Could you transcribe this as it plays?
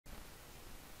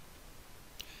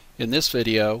In this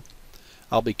video,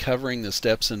 I'll be covering the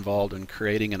steps involved in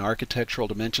creating an architectural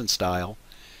dimension style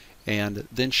and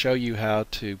then show you how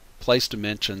to place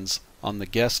dimensions on the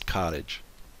guest cottage.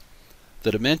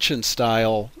 The dimension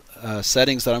style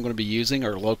settings that I'm going to be using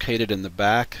are located in the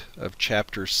back of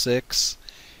Chapter 6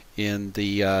 in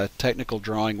the Technical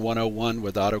Drawing 101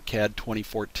 with AutoCAD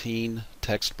 2014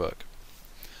 textbook.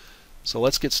 So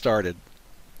let's get started.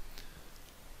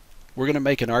 We're going to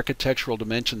make an architectural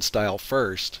dimension style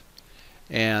first,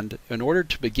 and in order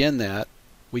to begin that,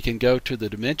 we can go to the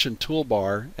dimension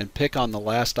toolbar and pick on the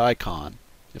last icon.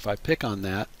 If I pick on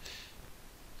that,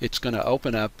 it's going to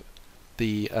open up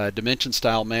the dimension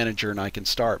style manager and I can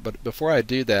start. But before I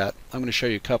do that, I'm going to show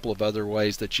you a couple of other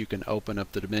ways that you can open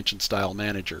up the dimension style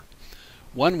manager.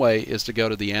 One way is to go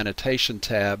to the annotation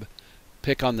tab,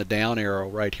 pick on the down arrow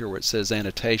right here where it says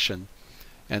annotation,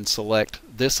 and select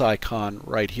this icon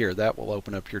right here. That will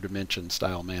open up your dimension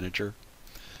style manager.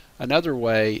 Another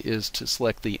way is to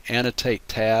select the Annotate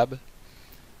tab,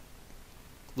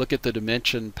 look at the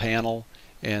dimension panel,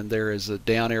 and there is a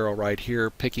down arrow right here.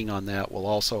 Picking on that will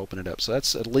also open it up. So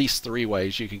that's at least 3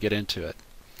 ways you can get into it.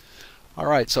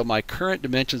 Alright, so my current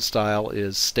dimension style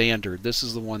is standard. This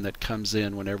is the one that comes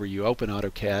in whenever you open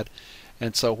AutoCAD.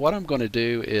 And so what I'm going to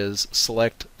do is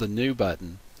select the New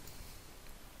button.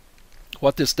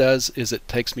 What this does is it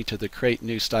takes me to the Create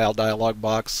New Style dialog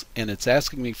box, and it's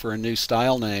asking me for a new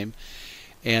style name,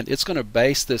 and it's going to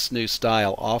base this new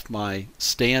style off my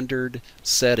standard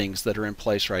settings that are in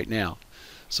place right now.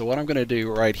 So what I'm going to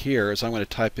do right here is I'm going to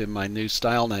type in my new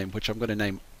style name, which I'm going to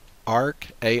name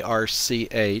Arch,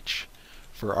 A-R-C-H,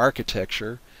 for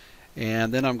architecture,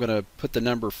 and then I'm going to put the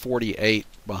number 48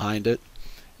 behind it.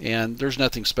 And there's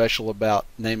nothing special about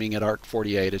naming it Arch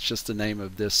 48. It's just the name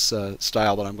of this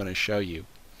style that I'm going to show you.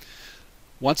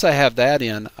 Once I have that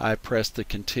in, I press the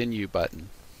Continue button.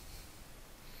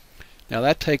 Now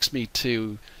that takes me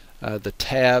to the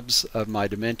tabs of my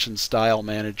Dimension Style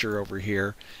Manager over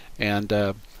here. And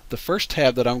the first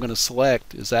tab that I'm going to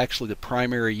select is actually the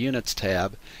Primary Units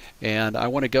tab. And I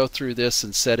want to go through this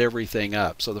and set everything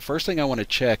up. So the first thing I want to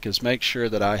check is make sure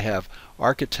that I have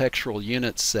Architectural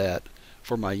Units set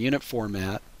for my unit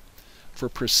format. For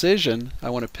precision,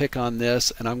 I want to pick on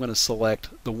this and I'm going to select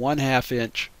the 1/2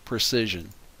 inch precision.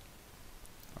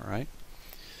 Alright.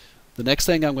 The next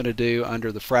thing I'm going to do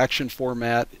under the fraction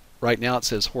format, right now it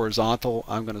says horizontal,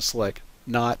 I'm going to select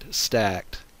not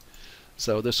stacked.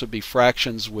 So this would be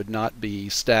fractions would not be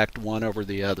stacked one over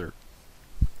the other.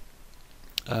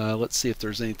 Let's see if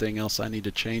there's anything else I need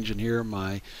to change in here.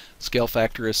 My scale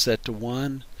factor is set to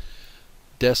 1.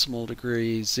 Decimal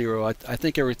degree 0. I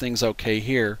think everything's okay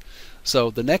here.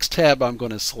 So the next tab I'm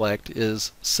going to select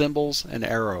is Symbols and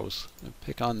Arrows.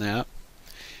 Pick on that.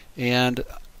 And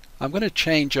I'm going to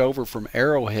change over from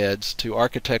arrowheads to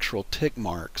architectural tick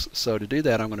marks. So to do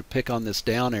that, I'm going to pick on this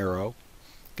down arrow,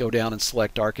 go down and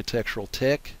select architectural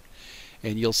tick,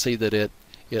 and you'll see that it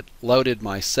loaded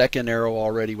my second arrow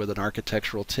already with an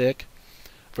architectural tick.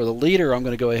 For the leader, I'm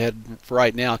going to go ahead and for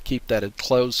right now keep that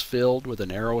enclosed filled with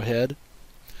an arrowhead.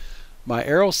 My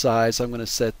arrow size, I'm going to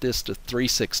set this to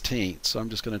 3/16. So I'm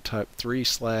just going to type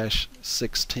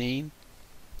 3/16.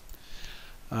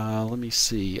 Let me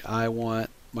see. I want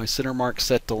my center mark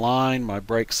set to line, my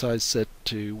break size set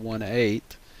to 1/8.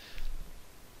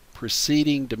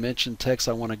 Preceding dimension text,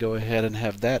 I want to go ahead and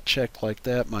have that checked like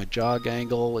that. My jog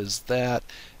angle is that,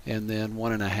 and then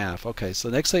 1.5. Okay, so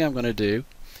the next thing I'm going to do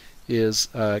is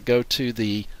go to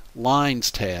the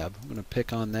Lines tab. I'm going to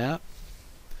pick on that.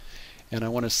 And I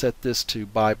want to set this to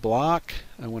by block.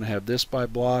 I want to have this by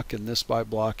block and this by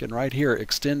block. And right here,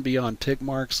 extend beyond tick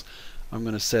marks, I'm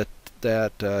going to set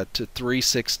that to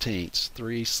 3/16.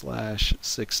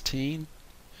 3/16.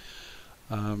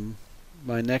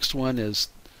 My next one is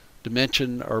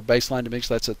dimension or baseline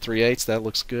dimension. That's at 3/8. That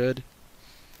looks good.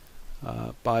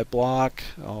 By block,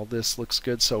 all this looks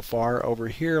good so far. Over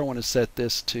here, I want to set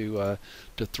this to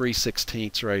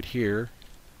 3/16 right here.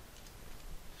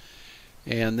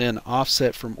 And then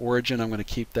offset from origin, I'm going to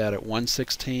keep that at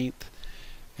 1/16,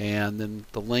 and then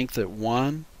the length at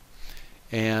 1.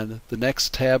 And the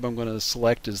next tab I'm going to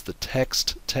select is the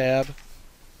Text tab.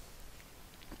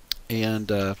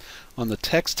 And on the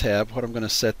Text tab, what I'm going to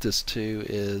set this to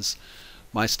is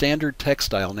my standard text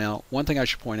style. Now, one thing I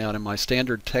should point out, in my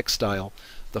standard text style,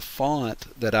 the font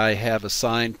that I have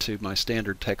assigned to my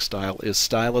standard text style is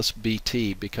Stylus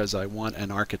BT because I want an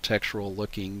architectural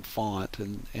looking font,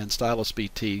 and Stylus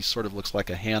BT sort of looks like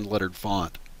a hand lettered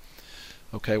font.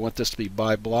 Okay, I want this to be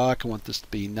by block, I want this to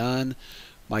be none.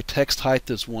 My text height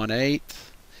is 1/8,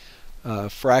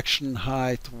 fraction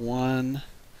height 1,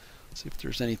 See if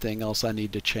there's anything else I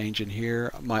need to change in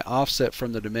here. My offset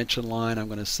from the dimension line, I'm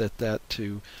going to set that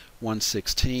to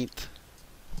 1/16.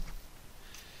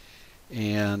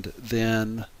 And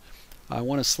then I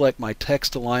want to select my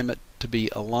text alignment to be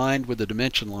aligned with the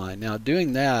dimension line. Now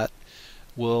doing that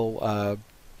will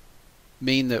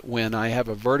mean that when I have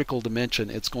a vertical dimension,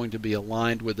 it's going to be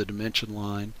aligned with the dimension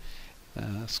line.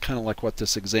 It's kind of like what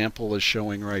this example is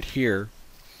showing right here.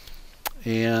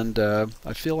 And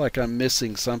I feel like I'm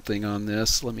missing something on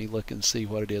this. Let me look and see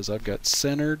what it is. I've got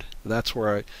centered. That's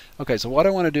where okay, so what I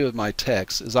want to do with my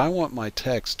text is I want my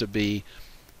text to be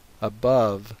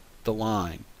above the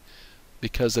line,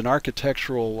 because in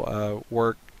architectural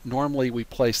work normally we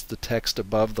place the text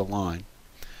above the line.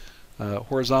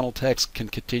 Horizontal text can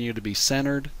continue to be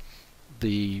centered.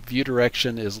 The view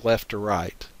direction is left to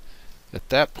right. At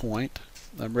that point,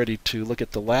 I'm ready to look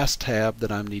at the last tab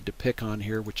that I need to pick on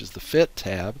here, which is the Fit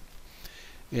tab.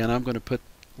 And I'm going to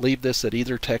leave this at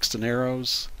either text and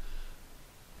arrows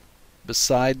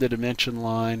beside the dimension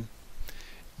line.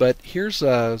 But here's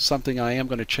something I am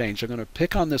going to change. I'm going to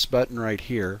pick on this button right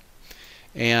here.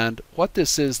 And what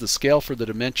this is, the scale for the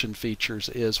dimension features,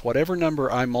 is whatever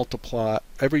number I multiply,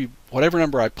 whatever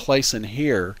number I place in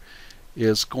here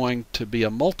is going to be a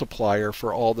multiplier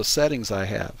for all the settings I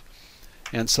have.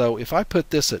 And so if I put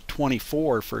this at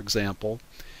 24, for example,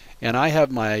 and I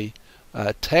have my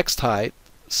text height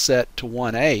set to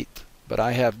 1/8, but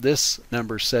I have this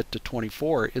number set to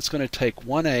 24, it's going to take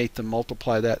 1/8 and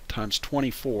multiply that times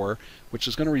 24, which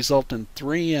is going to result in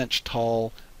 3-inch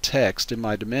tall text in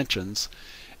my dimensions.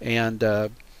 And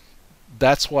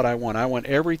that's what I want. I want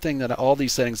everything, that all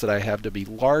these settings that I have, to be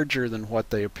larger than what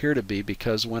they appear to be,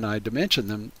 because when I dimension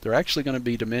them, they're actually going to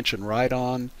be dimensioned right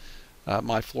on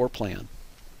my floor plan.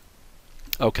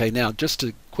 Okay, now just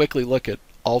to quickly look at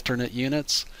alternate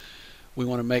units, we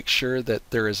want to make sure that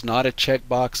there is not a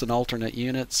checkbox in alternate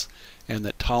units and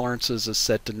that tolerances is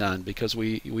set to none, because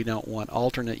we don't want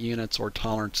alternate units or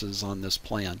tolerances on this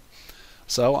plan.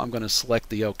 So I'm going to select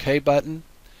the OK button.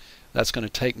 That's going to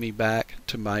take me back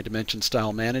to my Dimension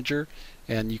Style Manager,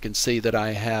 and you can see that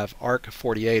I have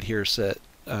ARC48 here set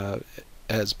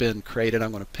has been created.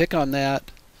 I'm going to pick on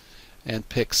that and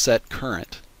pick Set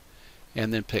Current,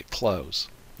 and then pick Close.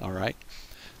 Alright.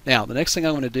 Now the next thing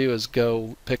I'm going to do is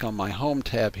go pick on my Home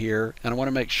tab here, and I want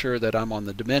to make sure that I'm on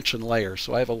the dimension layer.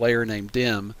 So I have a layer named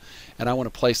Dim, and I want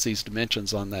to place these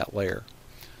dimensions on that layer.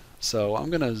 So I'm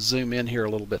going to zoom in here a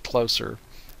little bit closer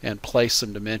and place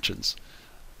some dimensions.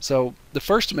 So the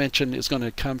first dimension is going to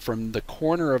come from the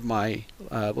corner of my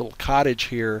little cottage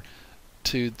here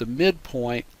to the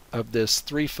midpoint of this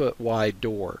 3-foot wide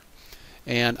door.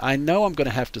 And I know I'm going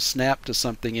to have to snap to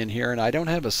something in here, and I don't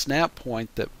have a snap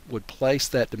point that would place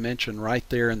that dimension right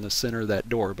there in the center of that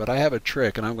door, but I have a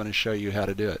trick, and I'm going to show you how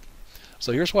to do it.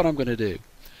 So here's what I'm going to do.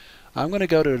 I'm going to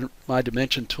go to my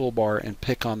dimension toolbar and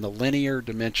pick on the linear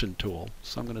dimension tool.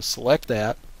 So I'm going to select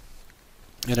that,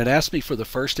 and it asks me for the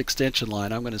first extension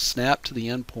line. I'm going to snap to the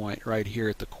end point right here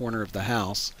at the corner of the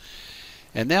house.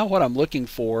 And now what I'm looking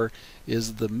for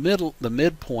is the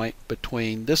midpoint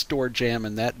between this door jamb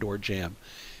and that door jamb.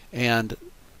 And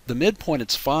the midpoint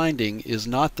it's finding is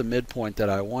not the midpoint that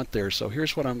I want there. So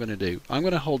here's what I'm going to do. I'm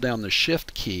going to hold down the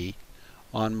Shift key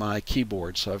on my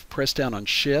keyboard. So I've pressed down on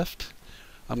Shift.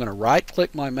 I'm going to right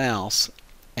click my mouse,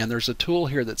 and there's a tool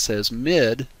here that says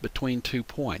Mid between 2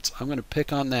 points. I'm going to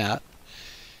pick on that,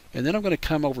 and then I'm going to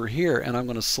come over here and I'm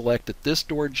going to select at this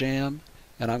door jamb,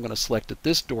 and I'm going to select at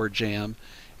this door jamb,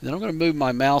 and then I'm going to move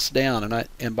my mouse down,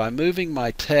 and by moving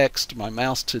my text, my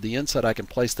mouse to the inside, I can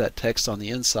place that text on the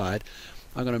inside.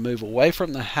 I'm going to move away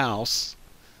from the house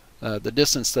the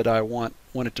distance that I want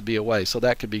it to be away. So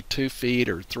that could be 2 feet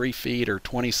or 3 feet or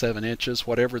 27 inches,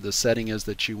 whatever the setting is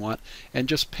that you want, and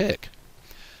just pick.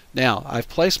 Now I've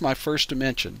placed my first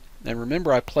dimension, and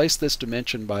remember I placed this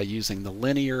dimension by using the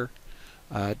linear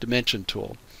dimension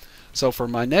tool. So for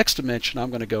my next dimension,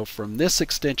 I'm going to go from this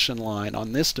extension line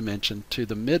on this dimension to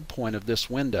the midpoint of this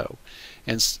window.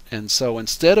 And so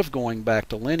instead of going back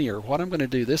to linear, what I'm going to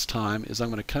do this time is I'm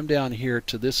going to come down here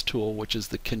to this tool, which is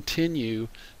the Continue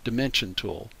Dimension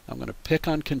tool. I'm going to pick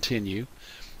on Continue,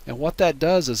 and what that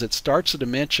does is it starts a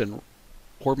dimension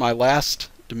where my last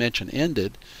dimension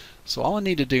ended. So all I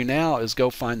need to do now is go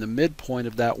find the midpoint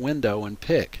of that window and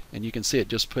pick. And you can see it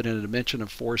just put in a dimension of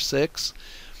 4/6.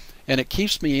 And it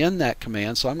keeps me in that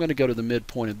command, so I'm going to go to the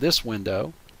midpoint of this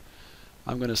window.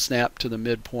 I'm going to snap to the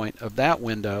midpoint of that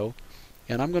window,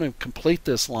 and I'm going to complete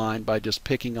this line by just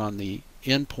picking on the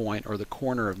end point or the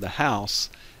corner of the house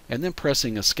and then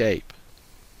pressing Escape.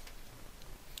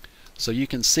 So you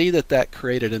can see that that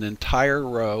created an entire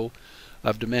row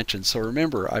of dimensions. So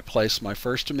remember, I place my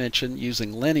first dimension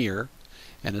using linear,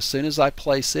 and as soon as I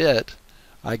place it,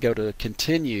 I go to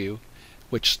continue,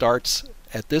 which starts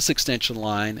at this extension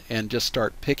line, and just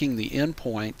start picking the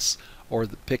endpoints or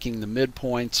picking the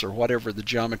midpoints or whatever the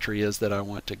geometry is that I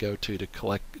want to go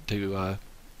to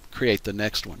create the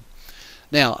next one.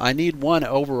 Now I need one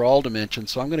overall dimension,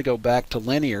 so I'm going to go back to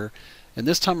linear, and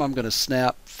this time I'm going to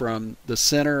snap from the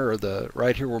center, or the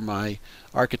right here where my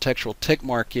architectural tick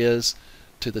mark is,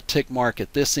 to the tick mark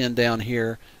at this end down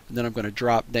here, and then I'm going to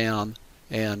drop down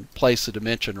and place a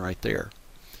dimension right there.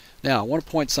 Now I want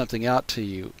to point something out to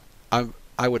you.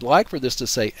 I would like for this to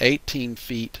say 18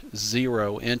 feet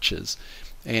 0 inches,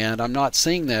 and I'm not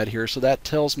seeing that here, so that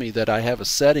tells me that I have a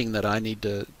setting that I need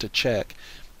to check.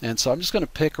 And so I'm just going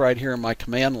to pick right here in my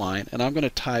command line, and I'm going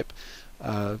to type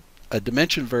a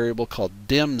dimension variable called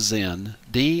dimzin,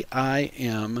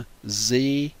 D-I-M-Z-I-N,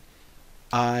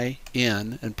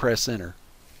 and press enter.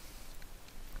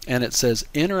 And it says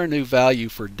enter a new value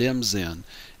for dimzin,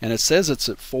 and it says it's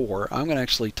at 4. I'm going to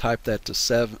actually type that to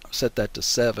 7, set that to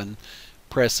 7,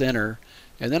 press enter,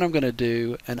 and then I'm going to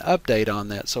do an update on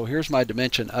that. So here's my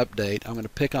dimension update. I'm going to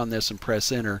pick on this and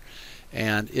press enter,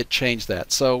 and it changed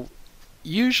that. So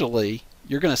usually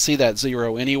you're going to see that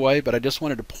 0 anyway, but I just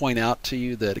wanted to point out to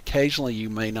you that occasionally you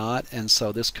may not, and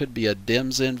so this could be a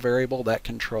dimzin variable that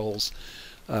controls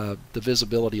the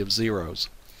visibility of zeros.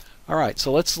 Alright,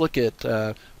 so let's look at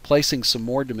placing some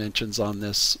more dimensions on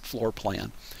this floor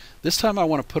plan. This time I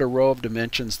want to put a row of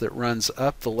dimensions that runs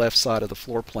up the left side of the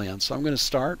floor plan. So I'm going to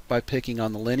start by picking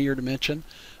on the linear dimension.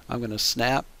 I'm going to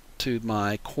snap to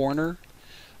my corner.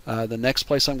 The next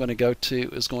place I'm going to go to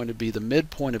is going to be the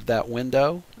midpoint of that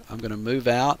window. I'm going to move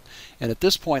out, and at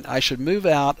this point I should move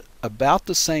out about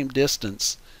the same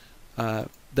distance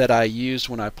that I used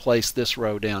when I placed this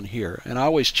row down here. And I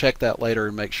always check that later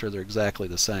and make sure they're exactly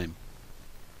the same.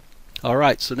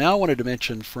 Alright, so now I want a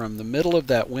dimension from the middle of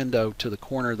that window to the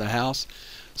corner of the house.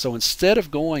 So instead of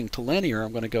going to linear,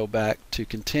 I'm going to go back to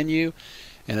continue,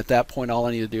 and at that point all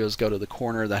I need to do is go to the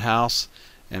corner of the house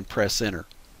and press enter.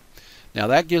 Now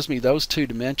that gives me those two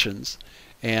dimensions,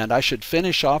 and I should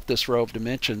finish off this row of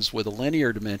dimensions with a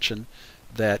linear dimension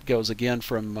that goes again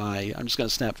from my, I'm just going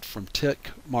to snap from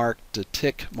tick mark to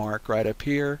tick mark right up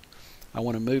here. I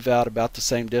want to move out about the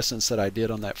same distance that I did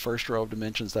on that first row of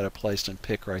dimensions that I placed, and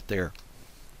pick right there.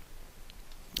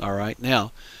 Alright,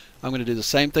 now I'm going to do the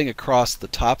same thing across the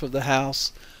top of the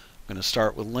house. I'm going to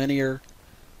start with linear,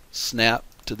 snap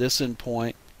to this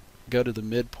endpoint, go to the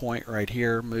midpoint right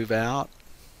here, move out,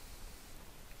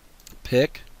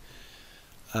 pick,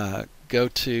 go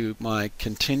to my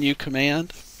continue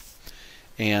command,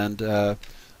 and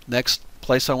next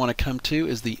place I want to come to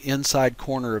is the inside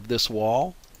corner of this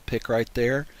wall. Pick right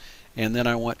there, and then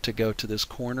I want to go to this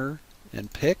corner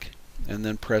and pick, and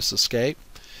then press escape.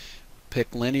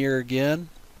 Pick linear again,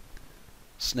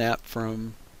 snap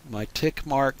from my tick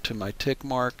mark to my tick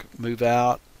mark, move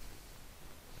out,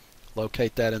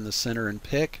 locate that in the center and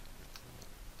pick.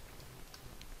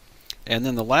 And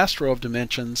then the last row of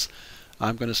dimensions,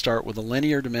 I'm going to start with a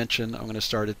linear dimension. I'm going to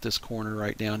start at this corner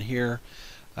right down here.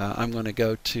 I'm going to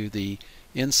go to the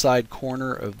inside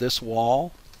corner of this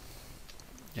wall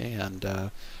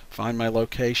and find my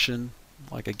location.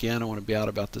 Like again, I want to be out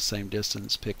about the same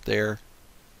distance. Pick there,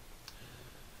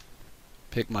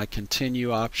 pick my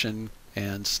continue option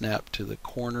and snap to the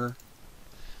corner,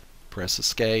 press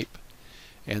escape,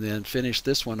 and then finish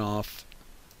this one off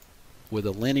with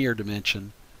a linear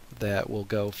dimension that will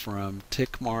go from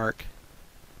tick mark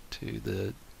to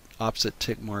the opposite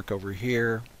tick mark over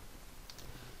here,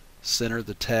 center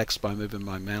the text by moving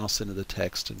my mouse into the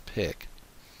text, and pick.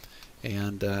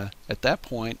 And at that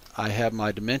point I have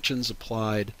my dimensions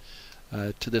applied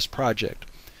to this project.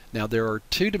 Now there are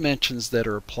two dimensions that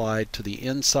are applied to the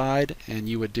inside, and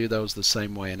you would do those the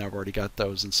same way, and I've already got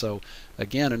those. And so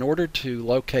again, in order to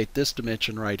locate this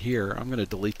dimension right here, I'm going to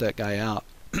delete that guy out,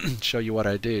 show you what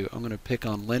I do. I'm going to pick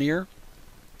on linear,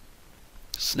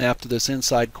 snap to this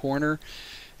inside corner,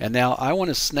 and now I want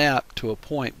to snap to a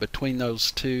point between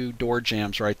those two door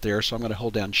jambs right there. So I'm going to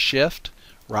hold down Shift,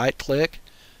 right click,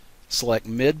 select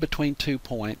mid between 2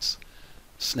 points,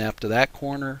 snap to that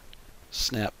corner,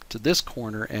 snap to this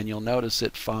corner, and you'll notice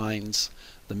it finds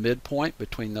the midpoint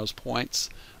between those points.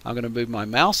 I'm going to move my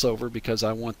mouse over because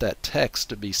I want that text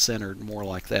to be centered more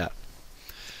like that.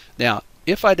 Now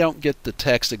if I don't get the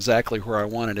text exactly where I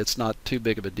want it, it's not too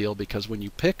big of a deal, because when you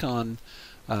pick on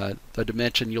the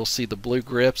dimension, you'll see the blue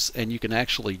grips, and you can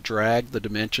actually drag the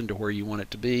dimension to where you want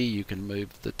it to be. You can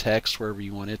move the text wherever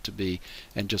you want it to be,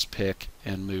 and just pick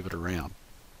and move it around.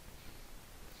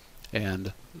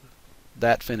 And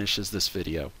that finishes this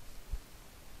video.